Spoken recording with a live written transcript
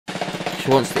She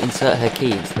wants to insert her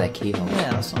key into their keyhole.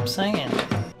 Yeah, that's what I'm saying.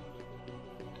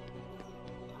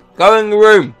 Go in the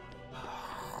room!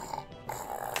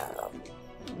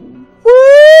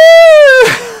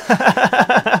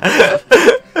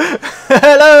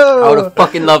 Hello! I would have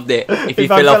fucking loved it if you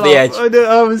fell off the edge.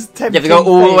 I was tempted. You have to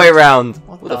go all the way around.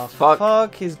 What the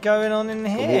fuck is going on in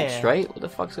here? Walk straight? What the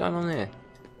fuck's going on here?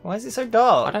 Why is it so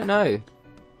dark? I don't know.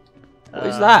 What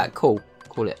is that? Call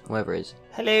it, whatever it is.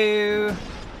 Hello.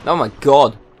 Oh my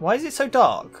god. Why is it so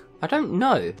dark? I don't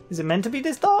know. Is it meant to be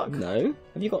this dark? No.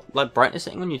 Have you got like brightness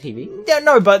setting on your TV? Yeah,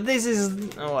 no, but this is...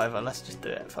 Oh, whatever, let's just do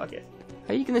it. Fuck it.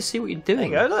 How are you going to see what you're There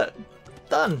doing? you go, look.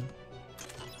 Done.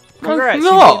 No, Congrats,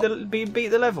 not. you beat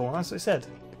the level, that's what I said.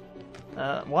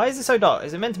 Why is it so dark?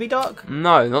 Is it meant to be dark?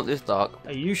 No, not this dark.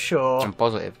 Are you sure? I'm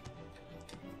positive.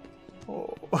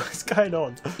 Oh, what's going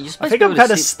on? You're supposed I think to I'm be able kind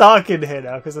to of see... stuck in here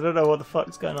now because I don't know what the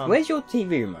fuck's going on. Where's your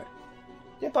TV remote?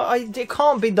 Yeah, but it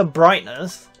can't be the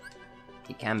brightness.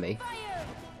 It can be.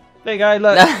 There you go,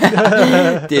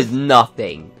 look. There's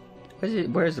nothing.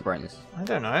 Where is the brightness? I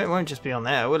don't know, it won't just be on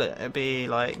there, will it? It'll be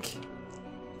like...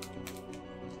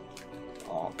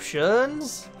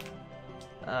 Options?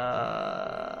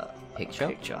 Picture?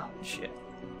 Picture. Shit.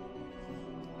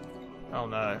 Oh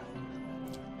no.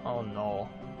 Oh no.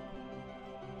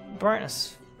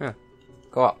 Brightness. Yeah.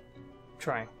 Go up.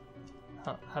 Trying.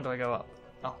 How do I go up?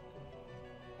 Oh.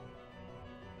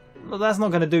 Well, that's not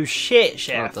going to do shit, Oh,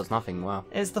 Chef. it does nothing. Wow.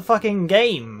 It's the fucking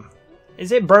game.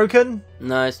 Is it broken?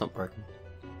 No, it's not broken.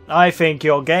 I think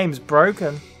your game's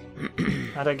broken.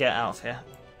 How do I get out of here?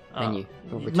 Menu.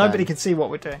 Nobody can see what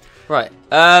we're doing. Right.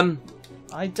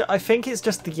 I think it's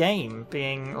just the game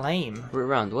being lame. Root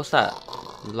around. What's that?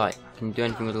 Light. Can you do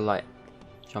anything with the light?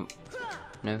 Jump.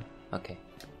 No? Okay.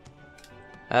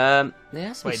 There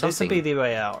has to be Wait, something. this would be the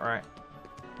way out, right?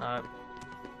 No.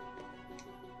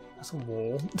 That's a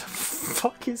wall. What the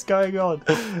fuck is going on?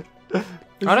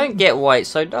 I don't get why it's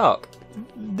so dark.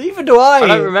 Neither do I! I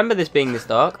don't remember this being this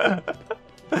dark.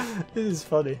 This is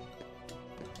funny.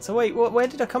 So wait, where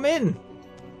did I come in?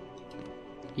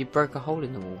 You broke a hole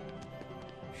in the wall.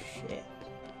 Shit.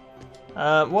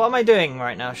 What am I doing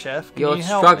right now, Chef? Can You're you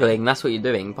help struggling, that's what you're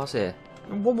doing. Pass here.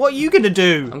 me? What are you gonna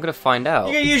do? I'm gonna find out.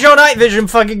 You're gonna use your night vision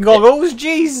fucking goggles?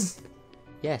 Jeez!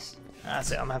 Yes.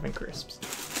 That's it, I'm having crisps.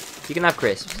 You can have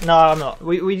crisps. No, I'm not.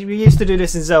 We used to do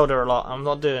this in Zelda a lot. I'm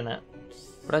not doing it.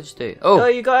 What did I just do? Oh!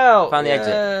 You got out! Found the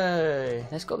exit. Yay.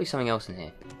 There's got to be something else in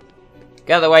here.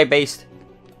 Get out of the way, beast.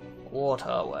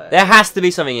 Waterway. There has to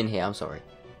be something in here, I'm sorry.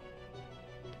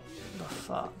 The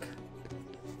fuck?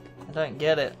 I don't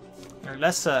get it. Right,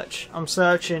 let's search. I'm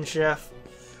searching, Chef.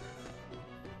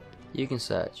 You can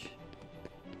search.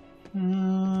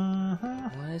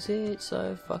 Why is it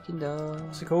so fucking dark?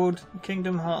 What's it called?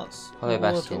 Kingdom Hearts. Hollow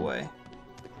Bastion. Waterway.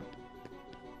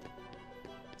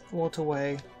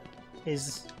 Waterway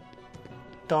is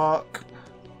dark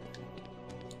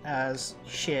as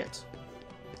shit.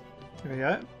 Here we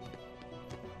go.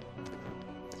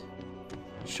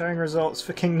 Showing results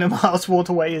for Kingdom Hearts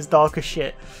Waterway is dark as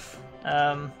shit.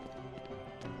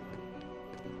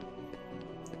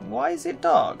 Why is it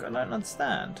dark? I don't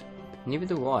understand. Neither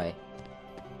do I.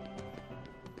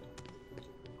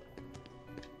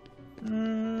 I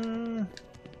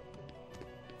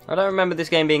don't remember this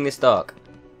game being this dark.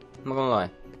 I'm not gonna lie.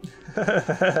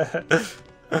 I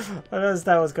don't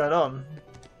understand what's going on.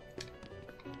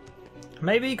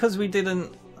 Maybe because we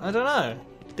didn't... I don't know.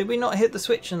 Did we not hit the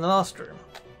switch in the last room?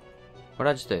 What did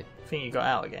I just do? I think you got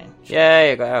out again. Yeah,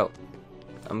 I got out.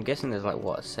 I'm guessing there's like,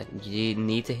 what, a second? Do you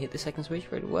need to hit the second switch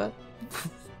for it to work?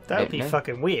 That would be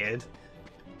fucking weird.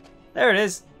 There it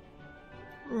is.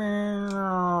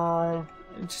 You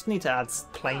just need to add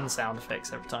plain sound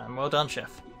effects every time. Well done,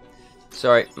 Chef.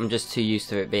 Sorry, I'm just too used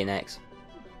to it being X.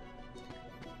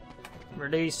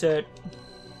 Release it.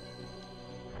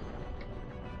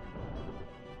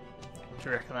 Do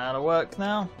you reckon that'll work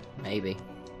now? Maybe.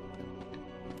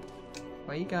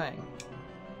 Where are you going?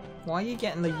 Why are you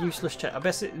getting the useless check? I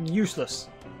bet it's useless.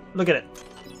 Look at it.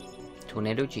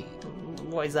 Tornado G.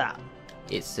 What is that?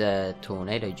 It's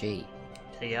Tornado G.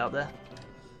 Can you get up there?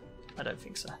 I don't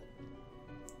think so.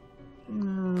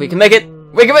 We can make it!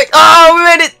 We can make... Oh, we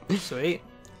made it! Sweet.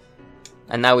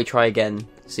 And now we try again.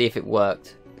 See if it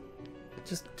worked.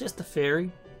 Just a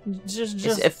theory. Just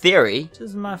It's a theory.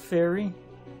 Just my theory.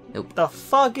 Nope. The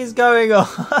fuck is going on?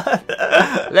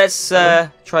 Let's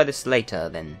try this later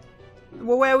then.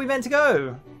 Well, where are we meant to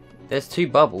go? There's two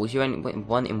bubbles. You only went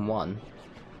one in one.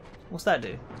 What's that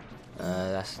do?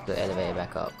 That's the elevator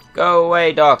back up. Go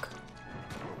away, Doc.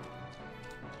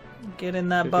 Get in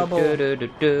that bubble.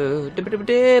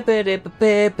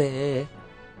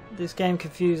 This game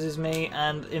confuses me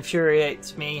and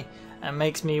infuriates me and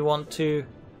makes me want to...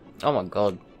 Oh my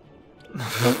god.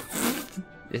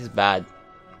 This is bad.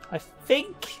 I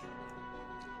think...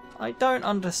 I don't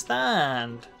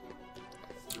understand.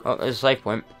 Oh, there's a save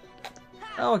point.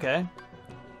 Oh, okay.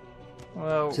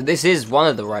 Well... So this is one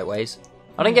of the right ways.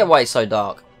 I don't get why it's so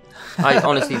dark. I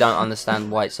honestly don't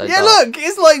understand why it's so dark. Yeah, look!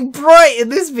 It's like bright in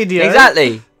this video!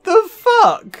 Exactly! The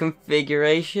fuck?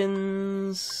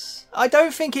 Configurations... I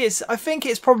don't think it's... I think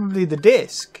it's probably the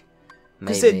disc.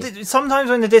 Maybe. Because sometimes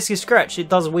when the disc is scratched, it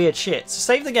does weird shit. So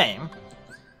save the game,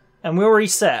 and we'll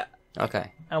reset,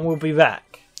 Okay. and we'll be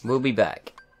back. We'll be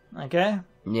back. Okay?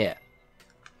 Yeah.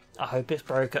 I hope it's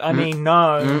broken. I mean,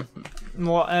 no.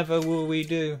 Whatever will we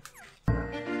do?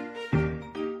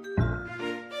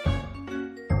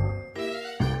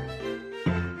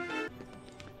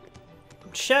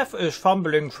 Chef is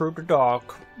fumbling through the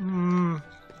dark.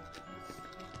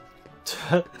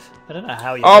 I don't know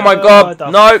how you... Oh my god, what the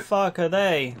no! fuck are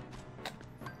they?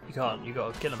 You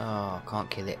gotta kill them. Oh, I can't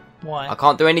kill it. Why? I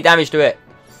can't do any damage to it.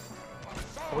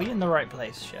 Are we in the right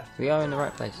place, Chef? We are in the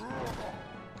right place.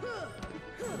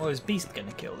 Or is Beast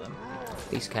gonna kill them?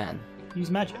 Beast can. Use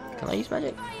magic. Can I use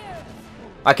magic?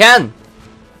 I can!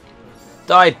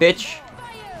 Die, bitch!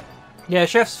 Yeah,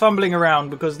 Chef's fumbling around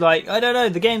because, like, I don't know,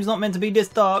 the game's not meant to be this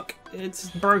dark. It's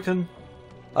broken.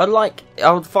 I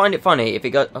would find it funny if it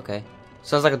got... Okay.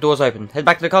 Sounds like a door's open. Head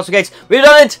back to the castle gates. We've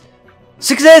done it!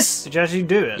 Success! Did you actually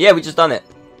do it? Yeah, we just done it.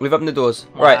 We've opened the doors.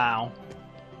 Wow.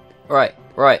 Right.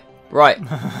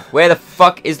 Where the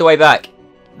fuck is the way back?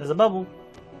 There's a bubble. Do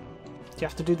you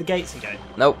have to do the gates again?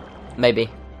 Nope. Maybe.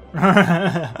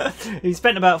 He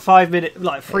spent about 5 minutes,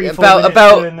 like 4 minutes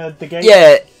doing the gates.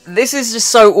 Yeah, this is just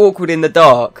so awkward in the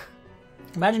dark.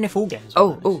 Imagine if all games were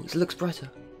like Oh, it looks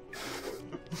brighter.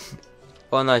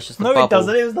 Oh no, it's just the this. bubble. No, it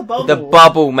doesn't. It was the bubble. The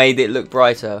bubble made it look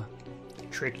brighter.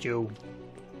 Tricked you.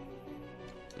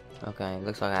 Okay,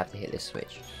 looks like I have to hit this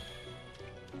switch.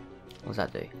 What does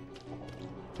that do?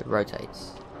 It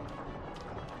rotates.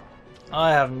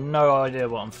 I have no idea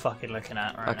what I'm fucking looking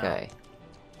at right now. Okay.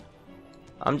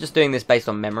 I'm just doing this based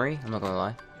on memory, I'm not gonna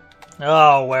lie.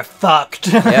 Oh, we're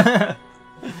fucked. Yep.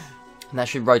 And that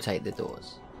should rotate the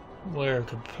doors. We're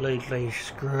completely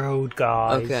screwed,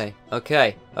 guys.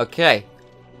 Okay.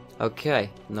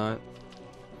 No.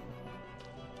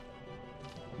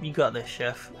 You got this,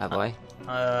 Chef. Have I?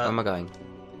 Where am I going?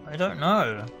 I don't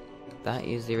know. That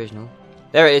is the original.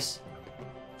 There it is.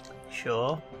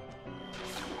 Sure.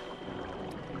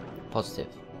 Positive.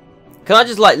 Can I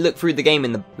just like look through the game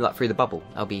in the through the bubble?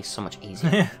 That'll be so much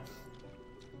easier.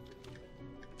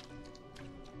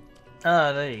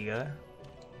 Ah, there you go.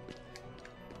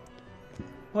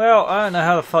 Well, I don't know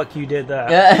how the fuck you did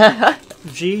that.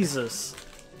 Jesus.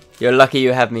 You're lucky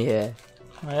you have me here.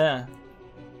 Yeah.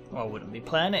 Well, I wouldn't be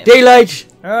playing it. Daylight!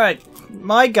 Alright,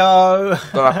 my go.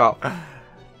 Go back up.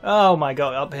 Oh my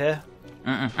god, up here.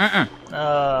 Mm-mm.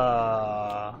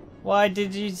 Why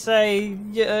did you say...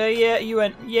 yeah, you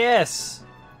went, yes.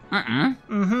 Can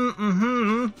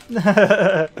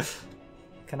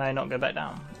I not go back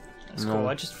down? That's No. cool,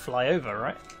 I just fly over,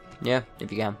 right? Yeah,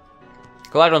 if you can.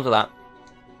 Glide onto that.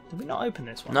 Did we not open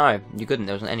this one? No, you couldn't.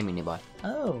 There was an enemy nearby.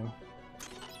 Oh.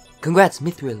 Congrats,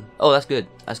 Mithril. Oh, that's good.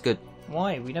 That's good.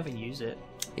 Why? We never use it.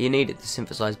 You need it to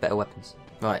synthesize better weapons.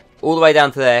 Right, all the way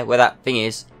down to there, where that thing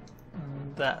is.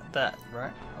 That,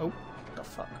 right? Oh, the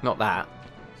fuck. Not that.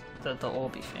 The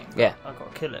orby thing. Yeah. I've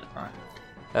got to kill it,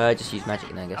 right? Just use magic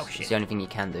then, I guess. Oh, shit. It's the only thing you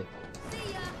can do.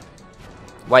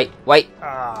 Wait! Wait!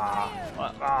 Now!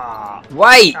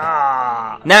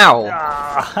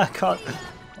 I can't...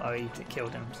 Oh, he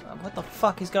killed him. What the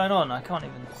fuck is going on? I can't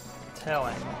even tell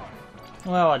anymore.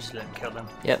 Well, I just let him kill them.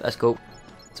 Yep, that's cool.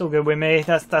 It's all good with me.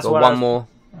 That's Got what one more.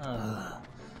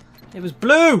 It was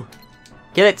blue!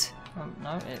 Kill it! Oh,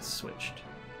 no, it's switched.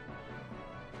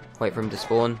 Wait for him to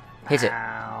spawn. Hit it.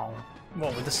 Ow.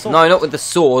 What, with the sword? No, not with the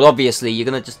sword, obviously. You're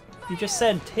gonna just... You just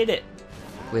said hit it.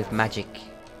 With magic.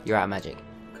 You're out of magic.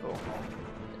 Cool.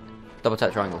 Double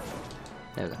tap triangle.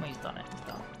 There we go. Well, he's done it. He's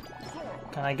done.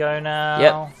 Can I go now?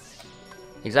 Yep.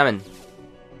 Examine.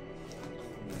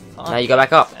 Fuck. Now you go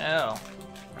back up. Oh.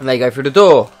 And there you go through the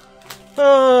door.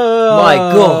 Oh, My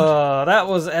god. That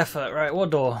was effort. Right,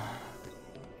 what door?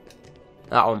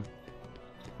 That one.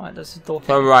 Right, that's the door.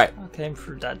 So right. I came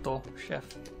through that door, Chef.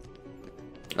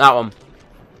 That one.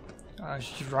 I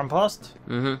should just run past.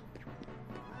 Mm-hmm.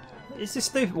 Is this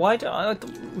stupid? Why do I... It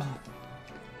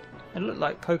look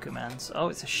like Pokemons. Oh,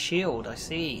 it's a shield, I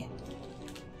see.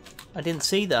 I didn't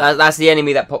see that. That's the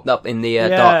enemy that popped up in the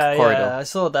dark corridor. Yeah, I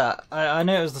saw that. I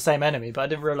knew it was the same enemy, but I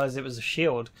didn't realise it was a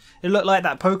shield. It looked like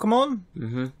that Pokemon.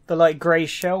 Mm-hmm. The like grey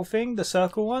shell thing, the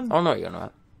circle one. I know what you're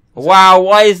not. Wow,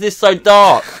 why is this so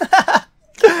dark?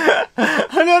 I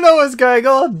don't know what's going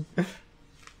on.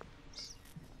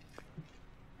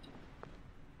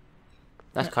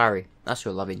 That's Kyrie. That's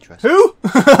your love interest. Who?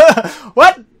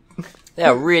 What? They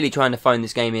are really trying to phone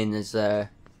this game in as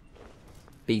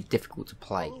be difficult to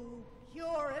play.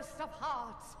 Purest of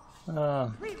hearts,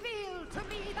 reveal to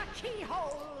me the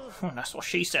keyhole. That's what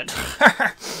she said.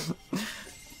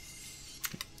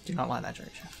 Do not like that joke.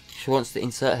 She wants to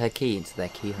insert her key into their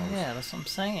keyholes. Yeah, that's what I'm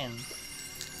saying.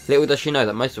 Little does she know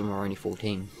that most of them are only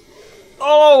 14.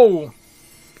 Oh!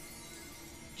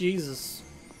 Jesus.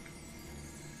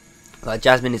 Like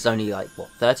Jasmine is only like what,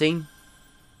 13?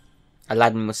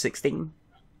 Aladdin was 16.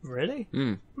 Really?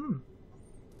 Hmm.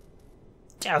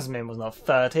 Jasmine was not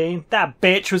 13. That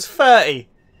bitch was 30.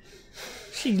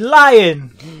 She's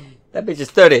lying. That bitch is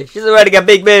 30. She's already got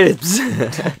big boobs.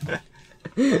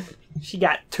 She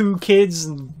got 2 kids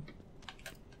and...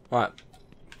 Right.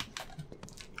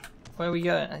 Where are we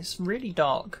going? It's really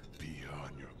dark.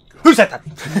 Beyond your gun. Who said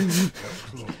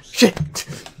that?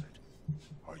 Shit.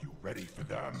 Are you ready for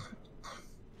them?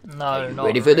 No, not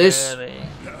ready for this? really.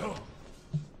 No.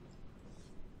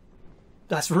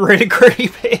 That's really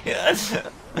creepy.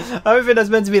 I don't think that's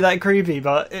meant to be that creepy,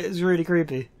 but it's really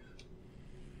creepy.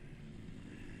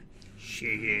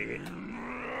 Shit.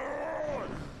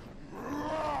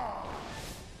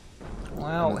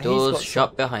 Wow, The door's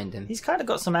shut behind him. He's kind of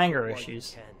got some anger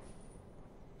issues.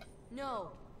 No,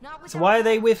 not with So why are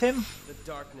they with him? The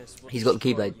darkness will He's got the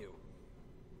destroy Keyblade. you.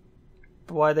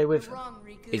 But why are they with him? wrong,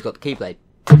 Riku. He's got the Keyblade.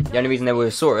 The only reason they were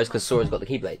with Sora is because Sora's got the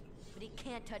Keyblade. But he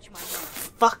can't touch my heart.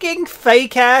 Fucking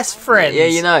fake ass friends. Yeah,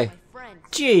 you know. My friend.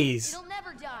 Jeez. He'll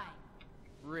never die.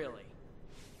 Really?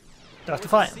 Do I have to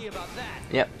fight him? See about that.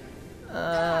 Yep.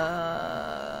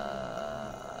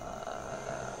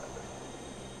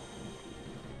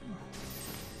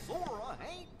 Sora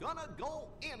ain't gonna go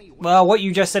anywhere. Well, what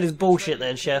you just said is bullshit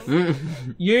then, Chef.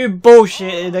 You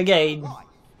bullshitted again. Right.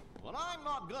 But I'm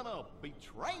not gonna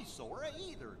betray Sora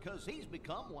either, because he's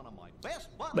become one of my best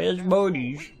buddies. Best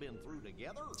buddies. We've been through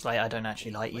together. It's like, I don't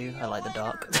actually like you. I like the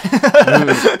dark. Tell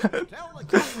the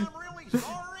kid I'm really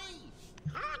sorry.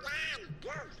 Hold on,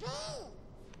 Goofy.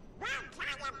 We'll try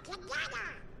them together.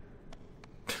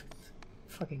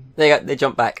 Fucking... There you go. They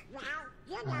jump back.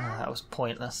 that was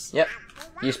pointless. Yep.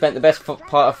 You spent the best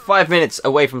part of 5 minutes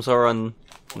away from Sora and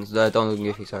Donald and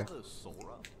Goofy, sorry. Sora.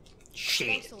 Shit.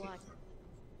 Thanks a lot.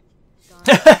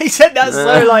 He said that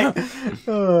so like...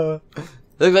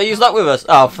 Looks like you stuck with us.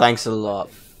 Oh, thanks a lot.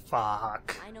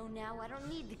 Fuck. I know now I don't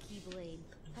need the Keyblade.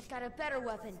 I've got a better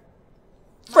weapon.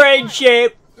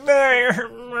 Friendship! Your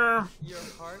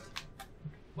heart?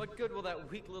 What good will that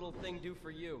weak little thing do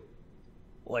for you?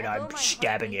 When I'm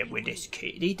stabbing it with this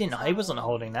kid. He didn't. He wasn't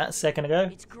holding that a second ago.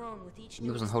 It's grown with each He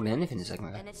wasn't holding anything a second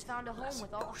ago. and it's found a home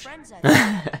with all the friends I've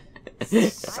had.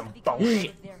 Some I've become one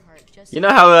bullshit. with their heart, just You know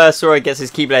how Sora gets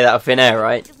his Keyblade out of thin air,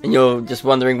 right? And you're just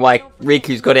wondering why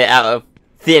Riku's got it out of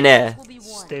thin air. we'll be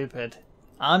one. Stupid.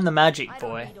 I'm the magic I don't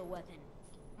boy. need a weapon.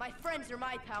 My friends are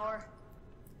my power.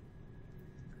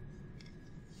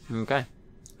 Okay.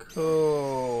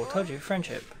 Cool. Told you,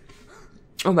 friendship.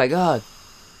 Oh my god.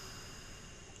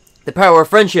 The power of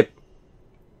friendship.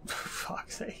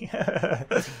 Fuck's sake.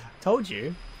 Told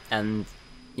you. And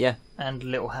yeah, And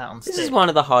Little Hat on this Stick. is one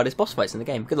of the hardest boss fights in the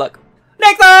game. Good luck.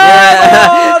 Next time!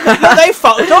 Yeah. They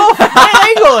fucked off!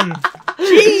 Hang on!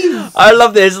 Jeez! I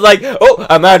love this. Like, oh,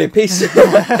 I'm out in peace.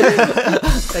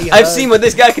 I've seen what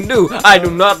this guy can do. I do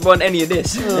not want any of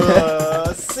this.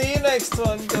 See you next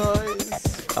one,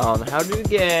 guys. On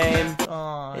HowDoGame.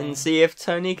 Oh, And see if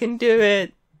Tony can do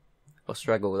it. Or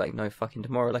struggle like no fucking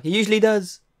tomorrow like he usually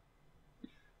does.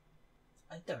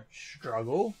 I don't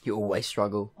struggle. You always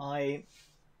struggle. I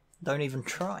don't even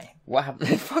try. What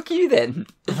happened? Fuck you then.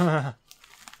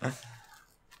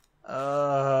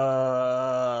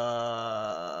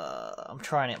 I'm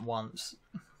trying it once.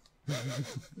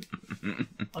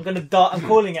 I'm gonna die. I'm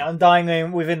calling it. I'm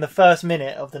dying within the first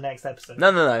minute of the next episode.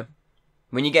 No.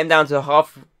 When you get him down to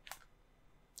half...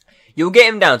 You'll get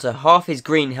him down to half his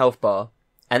green health bar.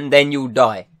 And then you'll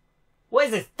die. What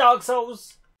is this? Dark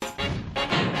Souls?